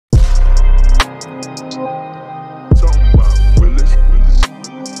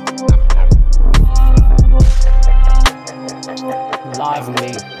live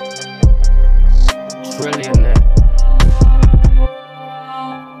me. Trillionaire.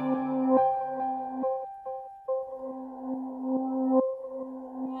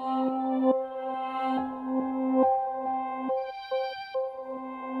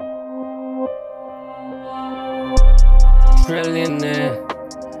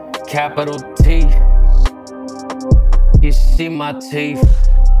 Trillionaire, capital T. You see my teeth,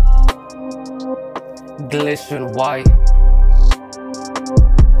 glisten white,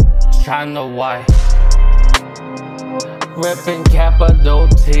 China white, ripping capital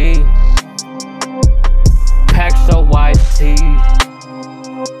T, packs of white tea.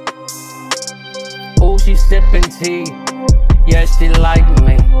 Ooh, she sipping tea, yeah, she like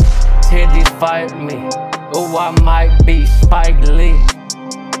me, titties fight me. Ooh, I might be Spike Lee.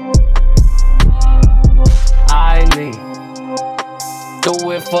 I need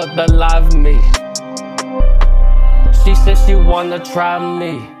do it for the live me. She said she wanna try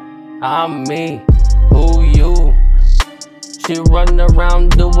me. I'm me. Who you? She run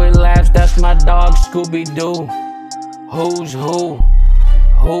around doing laps. That's my dog Scooby-Doo. Who's who?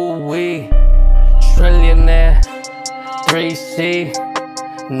 Who we? Trillionaire. 3C.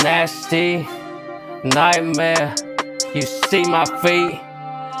 Nasty. Nightmare. You see my feet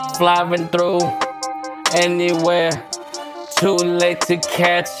flying through anywhere. Too late to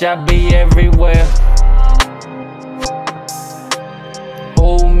catch, I be everywhere.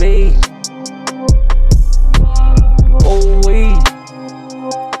 Oh me. Oh we.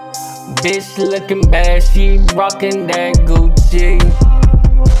 Bitch looking bad, she rockin' that Gucci.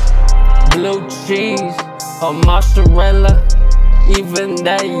 Blue cheese or mozzarella. Even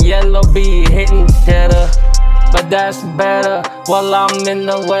that yellow be hitting cheddar, but that's better while I'm in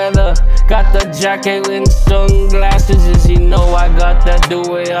the weather. Got the jacket and sunglasses, and you know I got to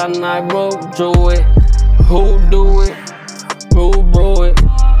do it. I'm not road to it. Who do it? Who